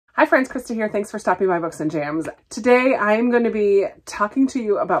Hi friends, Krista here. Thanks for stopping by Books and Jams. Today I'm going to be talking to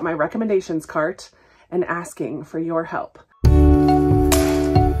you about my recommendations cart and asking for your help.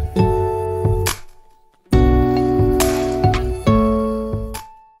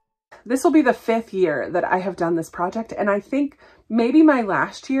 This will be the 5th year that I have done this project, and I think maybe my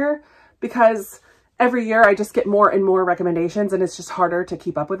last year, because every year I just get more and more recommendations and it's just harder to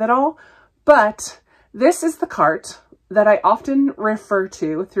keep up with it all. But this is the cart that I often refer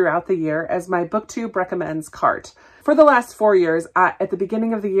to throughout the year as my BookTube Recommends cart. For the last 4 years, at the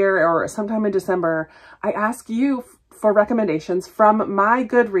beginning of the year or sometime in December, I ask you for recommendations from my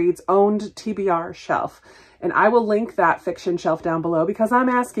Goodreads owned TBR shelf. And I will link that fiction shelf down below because I'm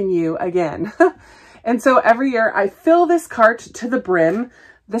asking you again. And so every year I fill this cart to the brim.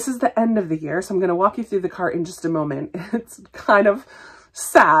 This is the end of the year, so I'm going to walk you through the cart in just a moment. It's kind of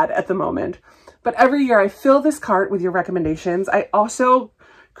sad at the moment. But every year I fill this cart with your recommendations. I also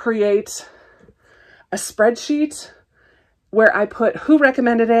create a spreadsheet where I put who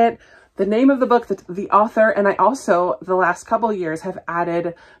recommended it, the name of the book, the author, and I also, the last couple of years, have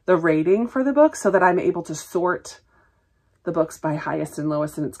added the rating for the book so that I'm able to sort the books by highest and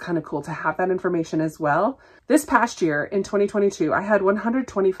lowest, and it's kind of cool to have that information as well. This past year, in 2022, I had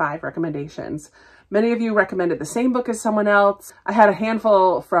 125 recommendations. Many of you recommended the same book as someone else. I had a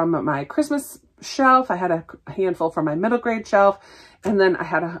handful from my Christmas shelf, I had a handful from my middle grade shelf, and then I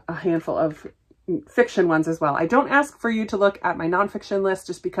had a handful of fiction ones as well. I don't ask for you to look at my nonfiction list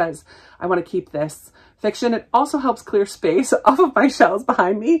just because I want to keep this fiction. It also helps clear space off of my shelves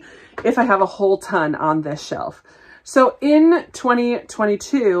behind me if I have a whole ton on this shelf. So in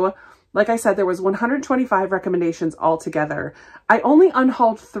 2022, like I said, there was 125 recommendations altogether. I only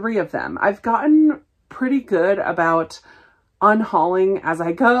unhauled 3 of them. I've gotten pretty good about unhauling as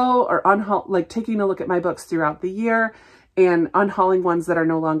I go, or like taking a look at my books throughout the year and unhauling ones that are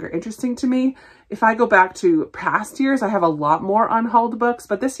no longer interesting to me. If I go back to past years, I have a lot more unhauled books,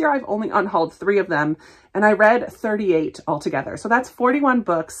 but this year I've only unhauled 3 of them, and I read 38 altogether. So that's 41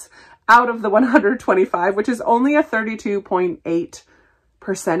 books out of the 125, which is only a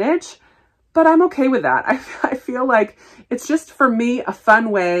 32.8%, but I'm okay with that. I feel like it's just, for me, a fun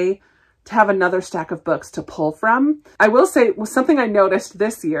way to have another stack of books to pull from. I will say, something I noticed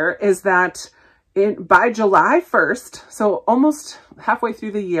this year is that by July 1st, so almost halfway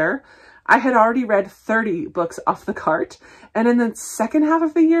through the year, I had already read 30 books off the cart. And in the second half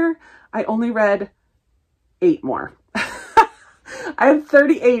of the year, I only read 8 more. I had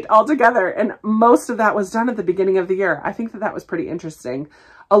 38 altogether, and most of that was done at the beginning of the year. I think that was pretty interesting.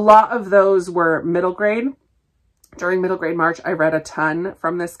 A lot of those were middle grade. During middle grade March, I read a ton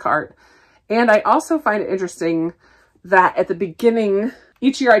from this cart. And I also find it interesting that at the beginning,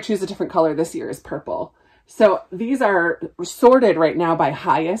 each year I choose a different color. This year is purple. So these are sorted right now by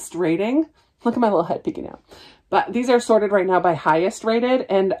highest rating. Look at my little head peeking out. But these are sorted right now by highest rated,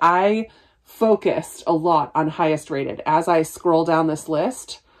 and I focused a lot on highest rated. As I scroll down this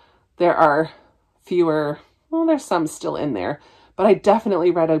list, there are fewer, well, there's some still in there, but I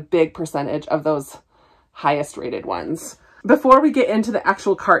definitely read a big percentage of those highest rated ones. Before we get into the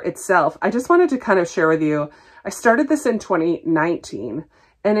actual cart itself, I just wanted to kind of share with you, I started this in 2019,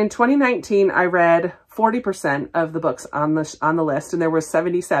 and in 2019, I read 40% of the books on the list, and there were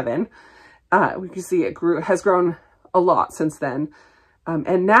 77. We can see it has grown a lot since then.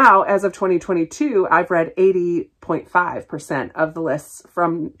 And now, as of 2022, I've read 80.5% of the lists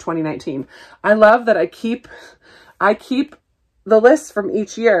from 2019. I love that I keep the lists from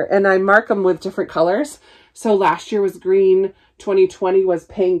each year, and I mark them with different colors. So last year was green, 2020 was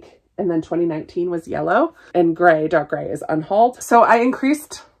pink, and then 2019 was yellow, and gray, dark gray is unhauled. So I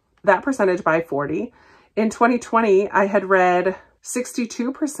increased that percentage by 40. In 2020, I had read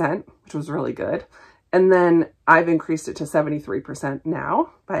 62%, which was really good. And then I've increased it to 73%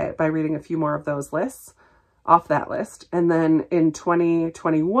 now by reading a few more of those lists off that list. And then in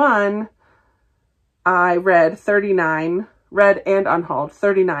 2021, I read and unhauled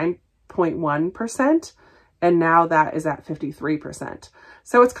 39.1%. And now that is at 53%.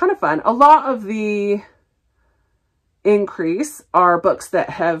 So it's kind of fun. A lot of the increase are books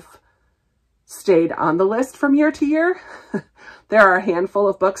that have stayed on the list from year to year. There are a handful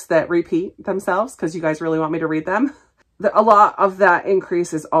of books that repeat themselves because you guys really want me to read them. A lot of that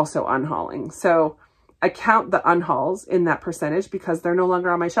increase is also unhauling. So I count the unhauls in that percentage because they're no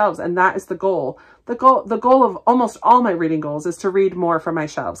longer on my shelves. And that is the goal. The goal of almost all my reading goals is to read more from my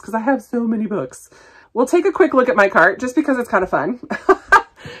shelves because I have so many books. We'll take a quick look at my cart just because it's kind of fun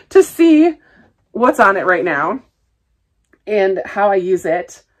to see what's on it right now and how I use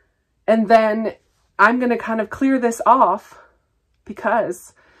it. And then I'm going to kind of clear this off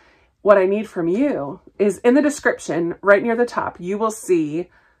because what I need from you is in the description, right near the top, you will see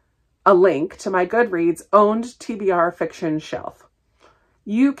a link to my Goodreads owned TBR fiction shelf.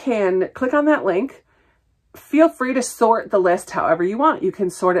 You can click on that link. Feel free to sort the list however you want. You can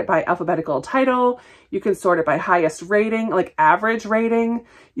sort it by alphabetical title. You can sort it by highest rating, like average rating.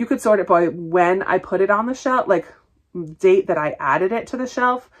 You could sort it by when I put it on the shelf, like date that I added it to the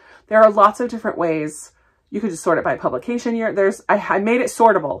shelf. There are lots of different ways. You could just sort it by publication year. I made it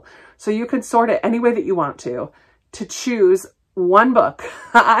sortable. So you could sort it any way that you want to choose one book.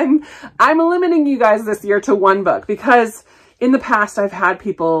 I'm limiting you guys this year to one book because in the past I've had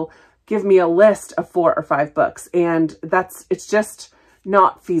people give me a list of 4 or 5 books and it's just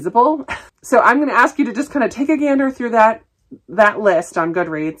not feasible. So I'm going to ask you to just kind of take a gander through that list on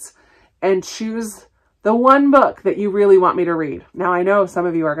Goodreads and choose the one book that you really want me to read. Now I know some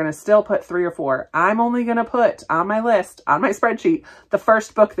of you are going to still put 3 or 4. I'm only going to put on my list, on my spreadsheet, the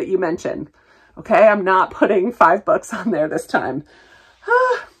first book that you mention. Okay, I'm not putting 5 books on there this time.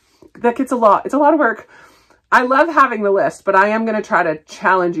 That gets a lot. It's a lot of work. I love having the list, but I am going to try to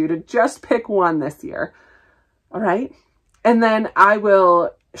challenge you to just pick one this year. All right. And then I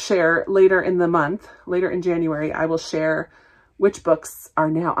will share later in the month, later in January, I will share which books are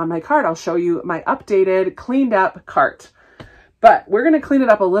now on my cart. I'll show you my updated, cleaned up cart. But we're going to clean it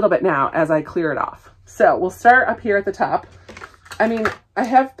up a little bit now as I clear it off. So we'll start up here at the top. I mean, I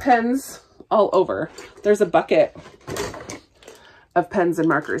have pens all over. There's a bucket of pens and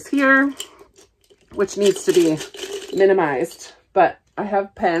markers here, which needs to be minimized, but I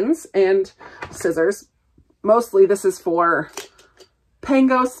have pens and scissors. Mostly this is for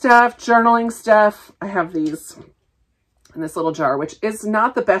Pango stuff, journaling stuff. I have these in this little jar, which is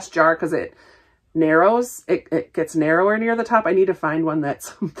not the best jar because it narrows. It gets narrower near the top. I need to find one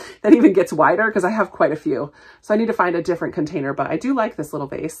that even gets wider because I have quite a few. So I need to find a different container, but I do like this little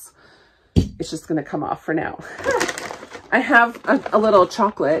vase. It's just going to come off for now. I have a little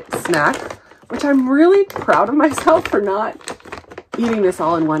chocolate snack, which I'm really proud of myself for not eating this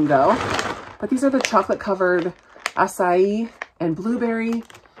all in one go. But these are the chocolate covered acai and blueberry.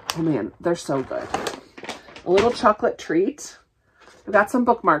 Oh man, they're so good. A little chocolate treat. I've got some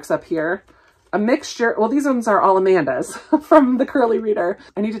bookmarks up here. A mixture, well, these ones are all Amanda's from the Curly Reader.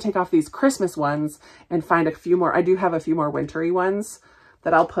 I need to take off these Christmas ones and find a few more. I do have a few more wintry ones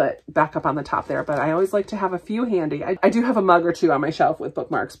that I'll put back up on the top there, but I always like to have a few handy. I do have a mug or 2 on my shelf with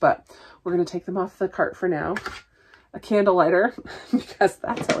bookmarks, but we're going to take them off the cart for now. A candle lighter, because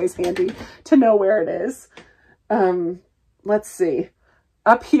that's always handy to know where it is. Let's see.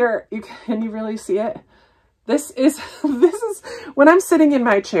 Up here, can you really see it? This is when I'm sitting in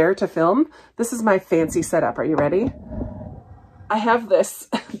my chair to film, this is my fancy setup. Are you ready? I have this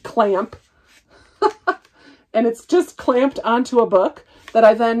clamp and it's just clamped onto a book that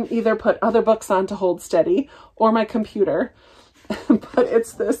I then either put other books on to hold steady or my computer. But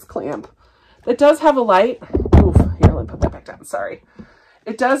it's this clamp. It does have a light. Oof, here, let me put that back down. Sorry.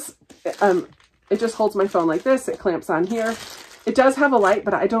 It does, it just holds my phone like this. It clamps on here. It does have a light,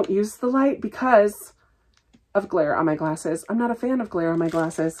 but I don't use the light because of glare on my glasses. I'm not a fan of glare on my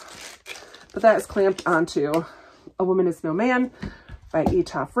glasses. But that is clamped onto A Woman Is No Man by E.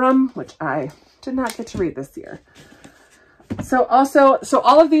 Toph Rum, which I did not get to read this year. So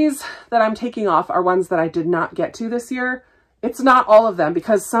all of these that I'm taking off are ones that I did not get to this year. It's not all of them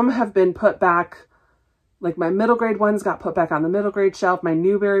because some have been put back, like my middle grade ones got put back on the middle grade shelf. My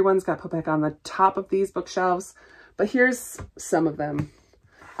Newbery ones got put back on the top of these bookshelves. But here's some of them.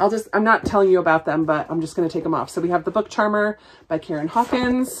 I'm not telling you about them, but I'm just going to take them off. So we have The Book Charmer by Karen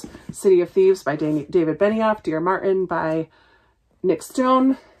Hawkins, City of Thieves by David Benioff, Dear Martin by Nick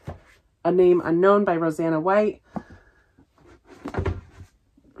Stone, A Name Unknown by Rosanna White.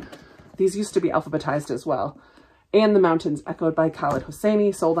 These used to be alphabetized as well. And The Mountains Echoed by Khaled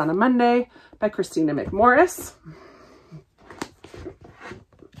Hosseini, Sold on a Monday by Christina McMorris.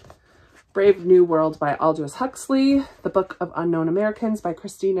 Brave New World by Aldous Huxley. The Book of Unknown Americans by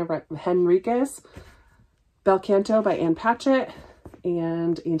Christina Henriquez. Bel Canto by Ann Patchett.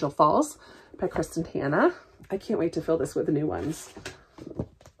 And Angel Falls by Kristen Hanna. I can't wait to fill this with the new ones.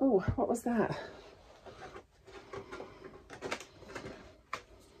 Oh, what was that?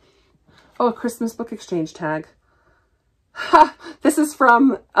 Oh, a Christmas book exchange tag. Ha! This is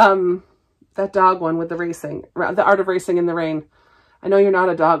from that dog one with the racing, The Art of Racing in the Rain. I know you're not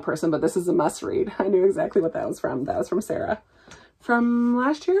a dog person, but this is a must read. I knew exactly what that was from. That was from Sarah. From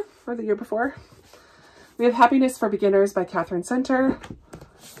last year or the year before. We have Happiness for Beginners by Catherine Center.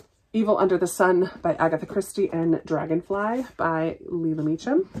 Evil Under the Sun by Agatha Christie and Dragonfly by Leila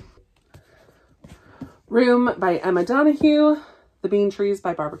Meacham. Room by Emma Donoghue. The Bean Trees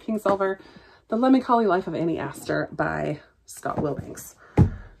by Barbara Kingsolver, The Melancholy Life of Annie Astor by Scott Wilbanks.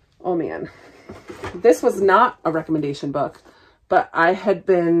 Oh man, this was not a recommendation book, but I had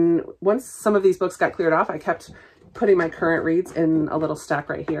been, once some of these books got cleared off, I kept putting my current reads in a little stack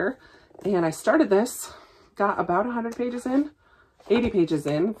right here. And I started this, got about 100 pages in, 80 pages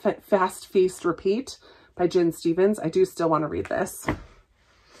in, Fast Feast Repeat by Jen Stevens. I do still want to read this.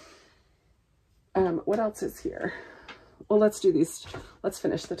 What else is here? Well, let's do these. Let's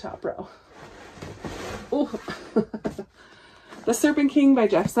finish the top row. Oh, The Serpent King by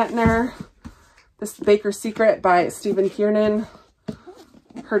Jeff Zentner. This Baker's Secret by Stephen Kiernan.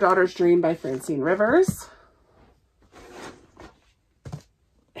 Her Daughter's Dream by Francine Rivers.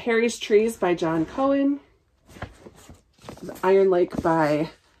 Harry's Trees by John Cohen. The Iron Lake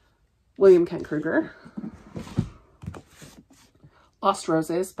by William Kent Kruger. Lost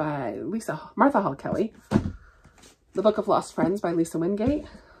Roses by Martha Hall Kelly. The Book of Lost Friends by Lisa Wingate.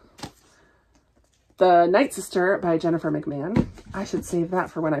 The Night Sister by Jennifer McMahon. I should save that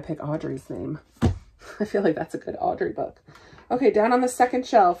for when I pick Audrey's name. I feel like that's a good Audrey book. Okay, down on the second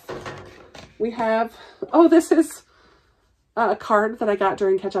shelf, we have, oh, this is a card that I got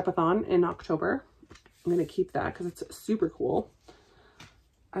during Catch-Up-a-thon in October. I'm going to keep that because it's super cool.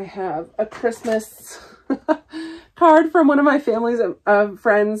 I have a Christmas card from one of my family's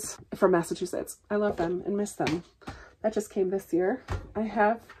friends from Massachusetts. I love them and miss them. That just came this year. I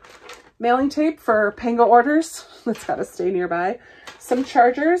have mailing tape for Pango orders. That's got to stay nearby. Some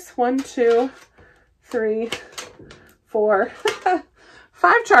chargers. 1, 2, 3, 4,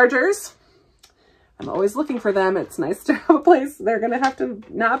 5 chargers. I'm always looking for them. It's nice to have a place. They're going to have to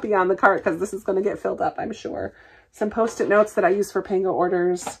not be on the cart because this is going to get filled up, I'm sure. Some Post-it notes that I use for Pango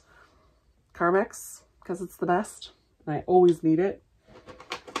orders. Carmex, because it's the best. And I always need it.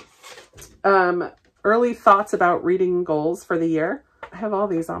 Early thoughts about reading goals for the year. I have all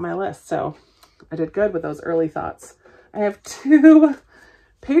these on my list, so I did good with those early thoughts. I have 2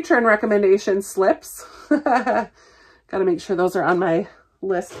 patron recommendation slips. Got to make sure those are on my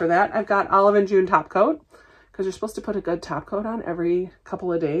list for that. I've got Olive and June top coat because you're supposed to put a good top coat on every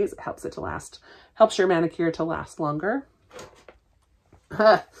couple of days. It helps it to last, helps your manicure to last longer.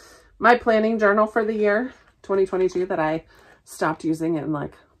 My planning journal for the year 2022 that I stopped using in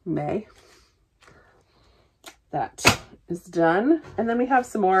like May. That is done. And then we have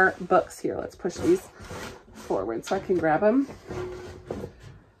some more books here. Let's push these forward so I can grab them.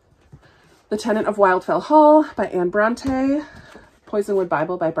 The Tenant of Wildfell Hall by Anne Bronte. Poisonwood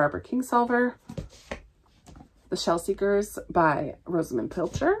Bible by Barbara Kingsolver. The Shell Seekers by Rosamund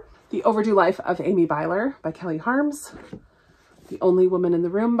Pilcher. The Overdue Life of Amy Byler by Kelly Harms. The Only Woman in the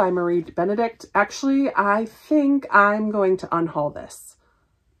Room by Marie Benedict. Actually, I think I'm going to unhaul this.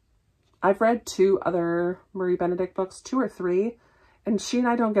 I've read 2 other Marie Benedict books, 2 or 3, and she and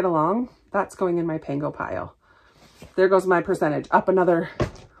I don't get along. That's going in my Pango pile. There goes my percentage. Up another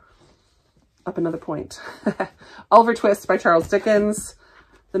point. Oliver Twist by Charles Dickens.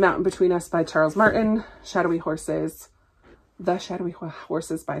 The Mountain Between Us by Charles Martin. Shadowy Horses. The Shadowy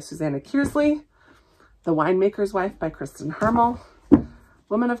Horses by Susanna Kearsley. The Winemaker's Wife by Kristen Harmel.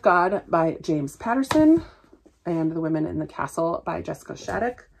 Woman of God by James Patterson. And The Women in the Castle by Jessica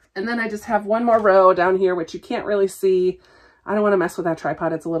Shattuck. And then I just have one more row down here, which you can't really see. I don't want to mess with that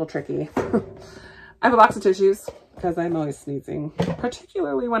tripod. It's a little tricky. I have a box of tissues because I'm always sneezing,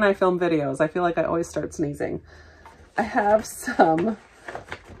 particularly when I film videos. I feel like I always start sneezing. I have some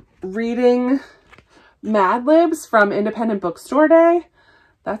reading Mad Libs from Independent Bookstore Day.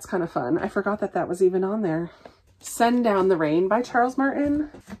 That's kind of fun. I forgot that that was even on there. Send Down the Rain by Charles Martin.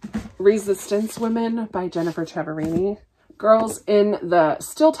 Resistance Women by Jennifer Ciavarini. Girls in the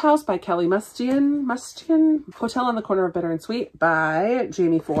Stilt House by Kelly Mustian. Hotel on the Corner of Bitter and Sweet by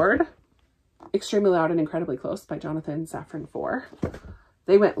Jamie Ford. Extremely Loud and Incredibly Close by Jonathan Safran Foer.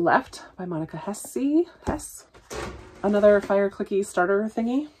 They Went Left by Monica Hess. Another Fire Clicky starter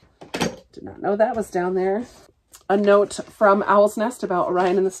thingy. Did not know that was down there. A note from Owl's Nest about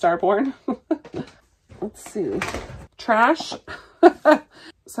Orion and the Starborn. Let's see. Trash.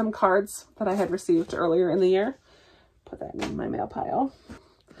 Some cards that I had received earlier in the year. Put that in my mail pile.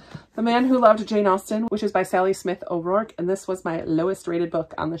 The Man Who Loved Jane Austen, which is by Sally Smith O'Rourke, and this was my lowest rated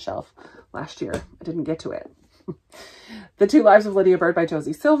book on the shelf last year. I didn't get to it. The Two Lives of Lydia Bird by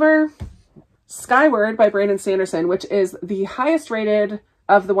Josie Silver. Skyward by Brandon Sanderson, which is the highest rated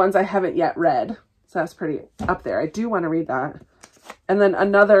of the ones I haven't yet read. So that's pretty up there. I do want to read that. And then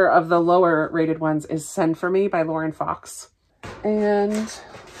another of the lower rated ones is Send For Me by Lauren Fox. And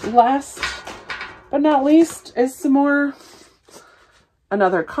last but not least is some more,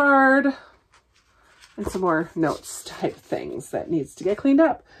 another card and some more notes type things that needs to get cleaned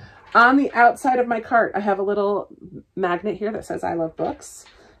up. On the outside of my cart, I have a little magnet here that says I love books.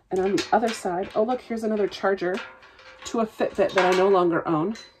 And on the other side, oh look, here's another charger to a Fitbit that I no longer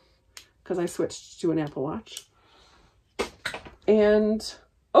own because I switched to an Apple Watch. And,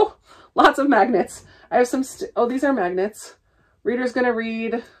 oh, lots of magnets. I have some, oh, these are magnets. Reader's gonna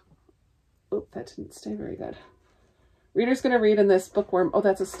read, oh, that didn't stay very good. Reader's gonna read in this bookworm, oh,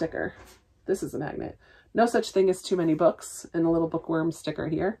 that's a sticker. This is a magnet. No such thing as too many books, and a little bookworm sticker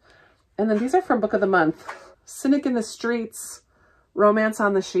here. And then these are from Book of the Month. Cynic in the Streets, Romance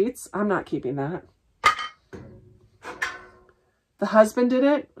on the Sheets. I'm not keeping that. The Husband Did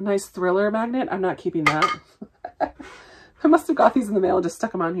It, nice thriller magnet. I'm not keeping that. I must have got these in the mail and just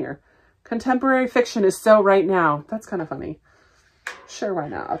stuck them on here. Contemporary Fiction Is So Right Now. That's kind of funny. Sure, why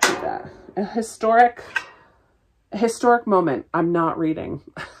not? I'll keep that. A historic moment. I'm not reading.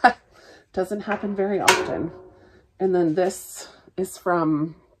 Doesn't happen very often. And then this is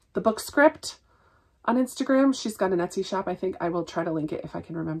from the Book Script on Instagram. She's got an Etsy shop. I think I will try to link it if I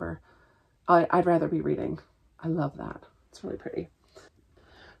can remember. I'd rather be reading. I love that. It's really pretty.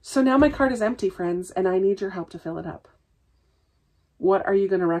 So now my cart is empty, friends, and I need your help to fill it up. What are you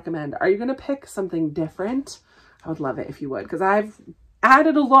going to recommend? Are you going to pick something different? I would love it if you would, because I've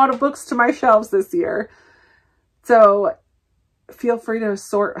added a lot of books to my shelves this year. So feel free to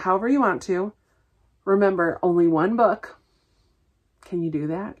sort however you want to. Remember, only one book. Can you do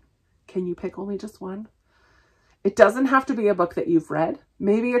that? Can you pick only just one? It doesn't have to be a book that you've read.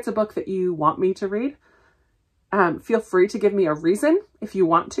 Maybe it's a book that you want me to read. Feel free to give me a reason if you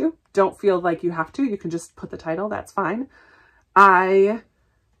want to. Don't feel like you have to. You can just put the title. That's fine. I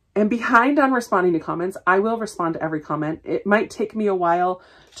am behind on responding to comments. I will respond to every comment. It might take me a while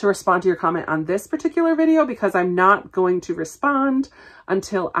to respond to your comment on this particular video because I'm not going to respond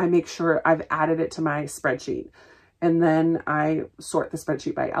until I make sure I've added it to my spreadsheet. And then I sort the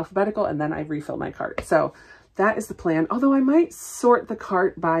spreadsheet by alphabetical and then I refill my cart. So that is the plan. Although I might sort the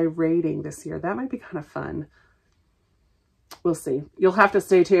cart by rating this year. That might be kind of fun. We'll see. You'll have to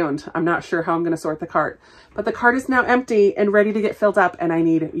stay tuned. I'm not sure how I'm going to sort the cart, but the cart is now empty and ready to get filled up and I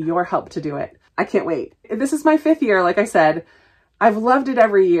need your help to do it. I can't wait. This is my 5th year. Like I said, I've loved it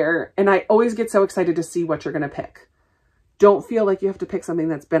every year and I always get so excited to see what you're going to pick. Don't feel like you have to pick something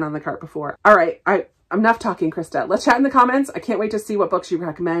that's been on the cart before. All right. I'm enough talking, Krista. Let's chat in the comments. I can't wait to see what books you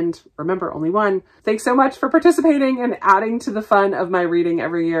recommend. Remember, only one. Thanks so much for participating and adding to the fun of my reading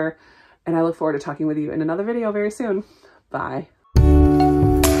every year. And I look forward to talking with you in another video very soon. Bye.